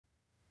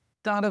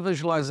Data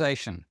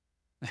visualization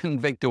in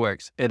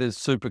Vectorworks. It is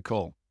super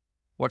cool.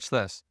 Watch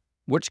this.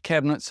 Which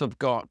cabinets have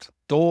got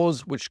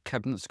doors, which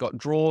cabinets got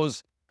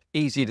drawers,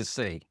 easy to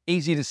see.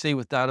 Easy to see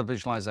with data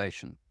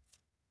visualization.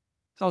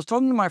 So I was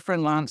talking to my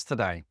friend Lance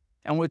today,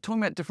 and we were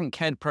talking about different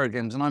CAD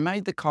programs, and I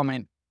made the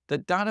comment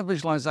that data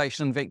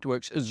visualization in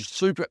Vectorworks is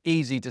super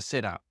easy to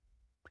set up.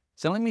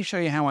 So let me show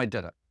you how I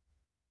did it.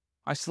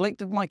 I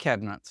selected my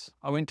cabinets,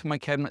 I went to my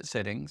cabinet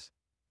settings,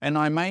 and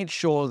I made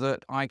sure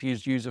that I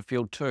used user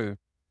field 2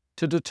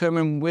 to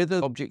determine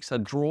whether objects are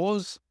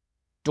drawers,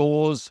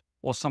 doors,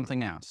 or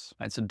something else.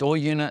 That's a door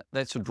unit,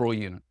 that's a drawer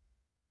unit.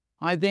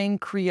 I then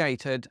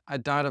created a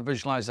data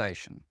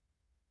visualization.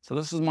 So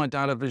this is my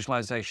data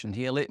visualization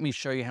here. Let me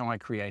show you how I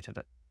created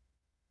it.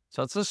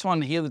 So it's this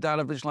one here, the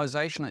data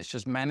visualization. Let's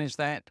just manage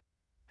that,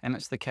 and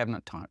it's the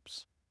cabinet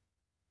types.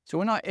 So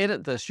when I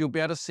edit this, you'll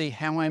be able to see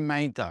how I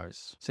made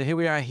those. So here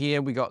we are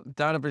here, we got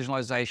data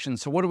visualization.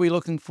 So what are we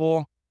looking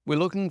for? We're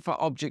looking for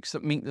objects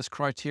that meet this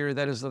criteria,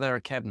 that is that they're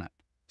a cabinet.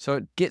 So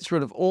it gets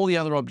rid of all the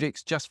other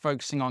objects, just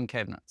focusing on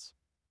cabinets.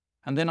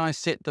 And then I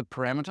set the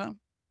parameter,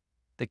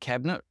 the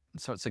cabinet,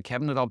 so it's a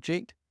cabinet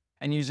object,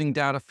 and using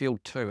data field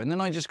 2. And then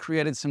I just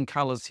created some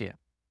colors here.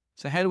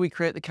 So how do we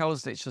create the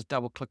colors? Let's just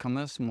double click on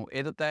this and we'll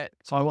edit that.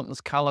 So I want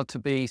this color to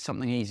be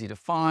something easy to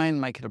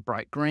find, make it a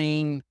bright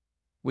green.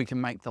 We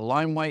can make the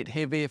line weight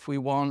heavy if we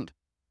want,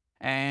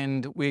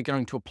 and we're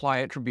going to apply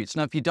attributes.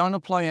 Now, if you don't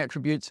apply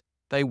attributes,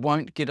 they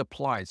won't get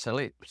applied. So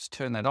let's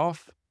turn that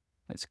off.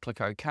 Let's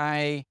click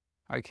OK.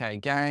 OK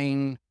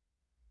again,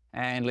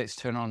 and let's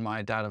turn on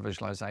my data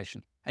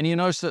visualization. And you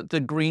notice that the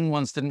green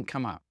ones didn't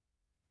come up.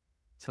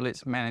 So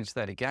let's manage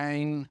that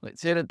again.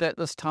 Let's edit that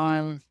this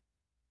time,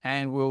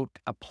 and we'll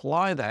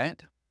apply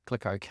that.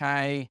 Click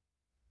OK,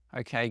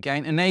 OK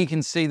again, and now you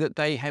can see that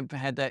they have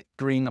had that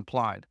green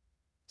applied.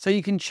 So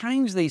you can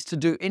change these to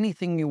do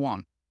anything you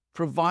want.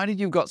 Provided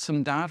you've got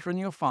some data in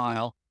your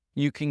file,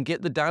 you can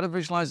get the data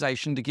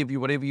visualization to give you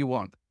whatever you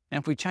want.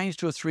 And if we change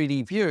to a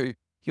 3D view,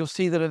 you'll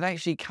see that it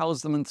actually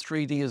colors them in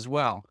 3D as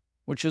well,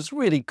 which is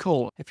really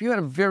cool. If you had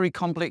a very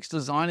complex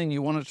design and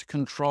you wanted to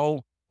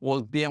control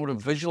or be able to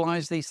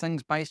visualize these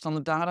things based on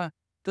the data,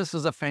 this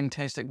is a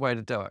fantastic way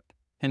to do it.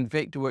 And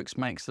Vectorworks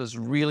makes this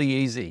really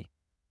easy.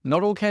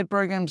 Not all CAD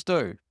programs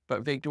do,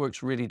 but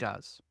Vectorworks really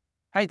does.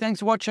 Hey,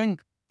 thanks for watching.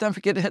 Don't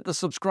forget to hit the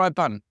subscribe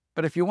button.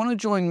 But if you want to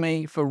join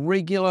me for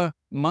regular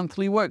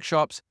monthly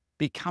workshops,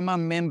 become a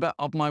member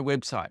of my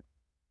website.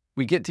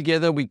 We get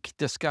together, we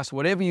discuss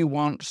whatever you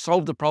want,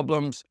 solve the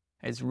problems.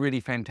 It's really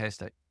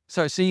fantastic.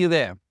 So see you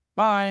there.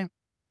 Bye.